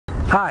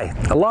Hi,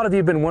 a lot of you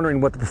have been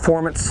wondering what the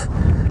Performance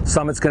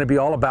Summit's going to be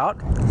all about.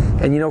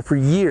 And you know, for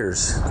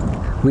years,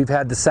 we've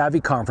had the Savvy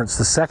Conference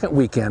the second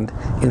weekend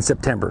in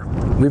September.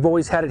 We've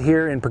always had it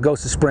here in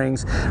Pagosa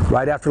Springs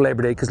right after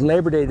Labor Day, because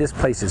Labor Day, this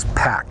place is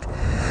packed.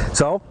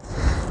 So,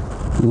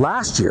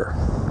 last year,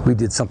 we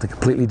did something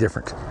completely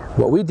different.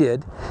 What we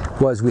did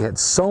was we had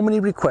so many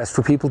requests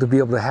for people to be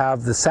able to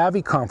have the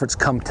Savvy Conference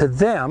come to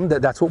them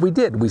that's what we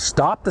did. We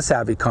stopped the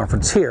Savvy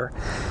Conference here,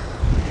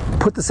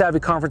 put the Savvy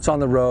Conference on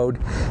the road,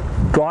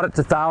 brought it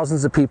to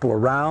thousands of people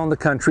around the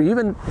country,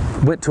 even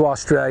went to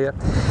Australia,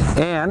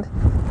 and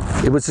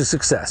it was a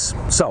success.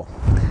 So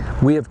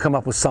we have come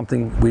up with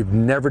something we've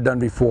never done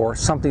before,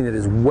 something that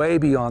is way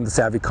beyond the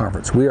Savvy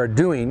Conference. We are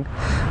doing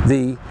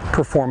the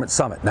Performance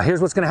Summit. Now here's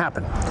what's going to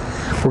happen.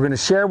 We're going to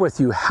share with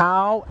you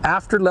how,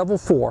 after level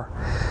 4,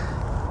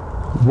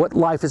 what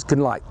life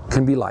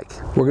can be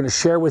like. We're going to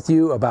share with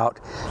you about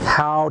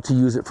how to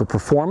use it for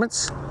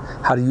performance,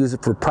 how to use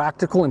it for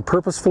practical and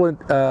purposeful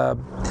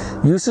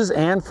uses,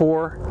 and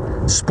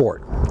for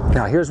sport.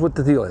 Now here's what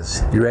the deal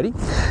is. You ready?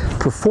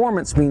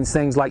 Performance means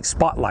things like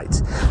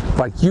spotlights,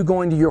 like you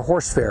going to your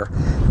horse fair,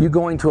 you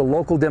going to a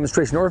local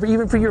demonstration, or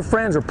even for your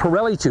friends, or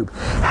Parelli Tube,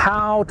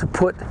 how to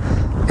put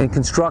and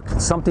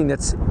construct something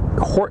that's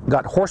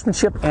got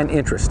horsemanship and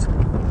interest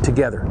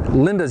together.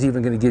 Linda's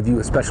even going to give you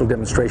a special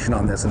demonstration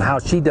on this and how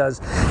she does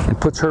and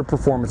puts her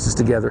performances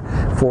together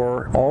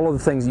for all of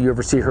the things that you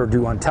ever see her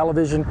do on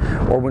television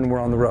or when we're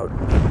on the road.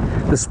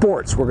 The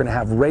sports, we're going to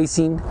have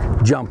racing,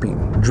 jumping,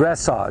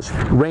 dressage,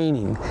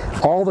 reining,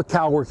 all the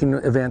cow working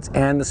events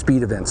and the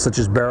speed events such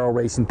as barrel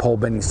racing, pole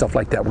bending, stuff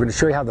like that. We're going to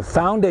show you how the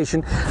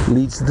foundation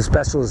leads to the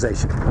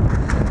specialization.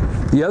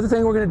 The other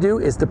thing we're going to do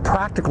is the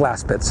practical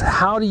aspects,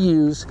 how to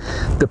use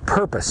the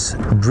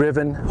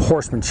purpose-driven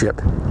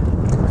horsemanship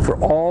for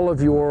all of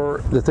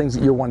the things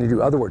that you're wanting to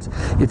do. In other words,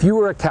 if you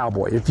were a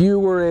cowboy, if you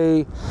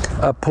were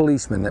a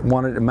policeman that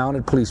wanted a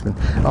mounted policeman,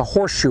 a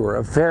horseshoer,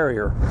 a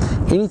farrier,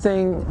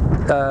 anything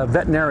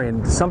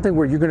veterinarian, something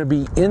where you're going to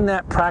be in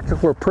that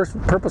practical or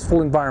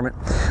purposeful environment,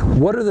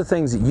 what are the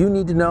things that you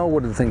need to know,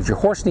 what are the things your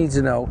horse needs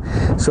to know,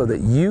 so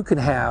that you can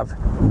have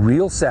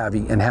real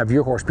savvy and have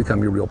your horse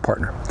become your real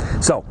partner.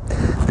 So,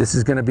 this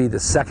is going to be the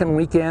second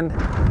weekend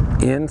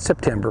in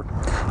September,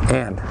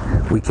 and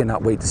we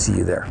cannot wait to see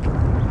you there.